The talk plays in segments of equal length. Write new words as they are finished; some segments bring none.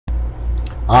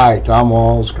Hi, Tom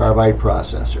Walls, Carbide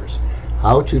Processors.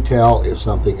 How to tell if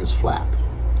something is flat.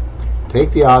 Take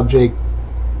the object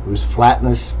whose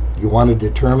flatness you want to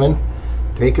determine.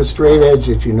 Take a straight edge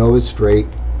that you know is straight.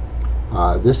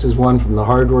 This is one from the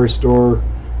hardware store.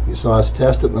 You saw us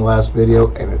test it in the last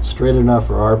video, and it's straight enough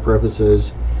for our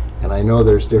purposes. And I know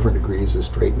there's different degrees of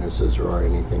straightness as there are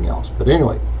anything else. But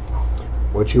anyway,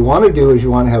 what you want to do is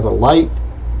you want to have a light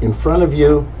in front of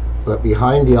you, but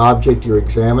behind the object you're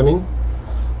examining.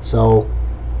 So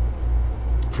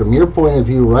from your point of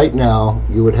view right now,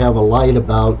 you would have a light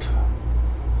about,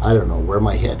 I don't know where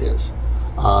my head is.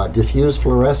 Diffuse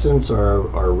fluorescents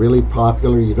are really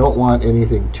popular. You don't want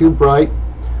anything too bright.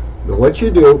 But what you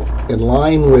do, in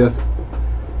line with,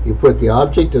 you put the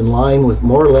object in line with,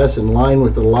 more or less in line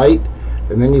with the light,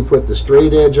 and then you put the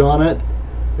straight edge on it,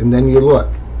 and then you look.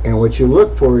 And what you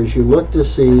look for is you look to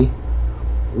see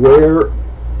where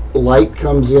light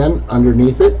comes in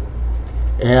underneath it.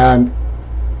 And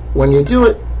when you do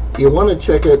it, you want to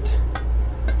check it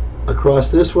across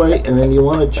this way, and then you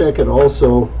want to check it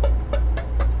also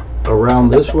around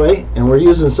this way. And we're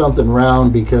using something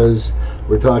round because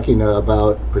we're talking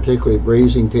about particularly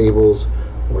brazing tables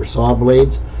or saw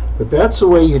blades. But that's the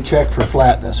way you check for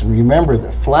flatness. And remember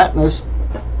that flatness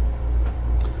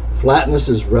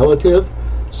is relative.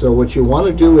 So what you want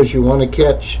to do is you want to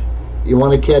catch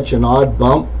an odd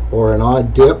bump or an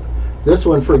odd dip. This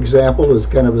one, for example, is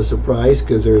kind of a surprise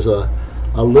because there's a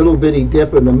little bitty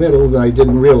dip in the middle that I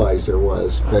didn't realize there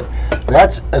was. But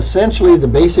that's essentially the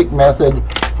basic method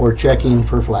for checking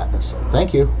for flatness.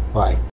 Thank you. Bye.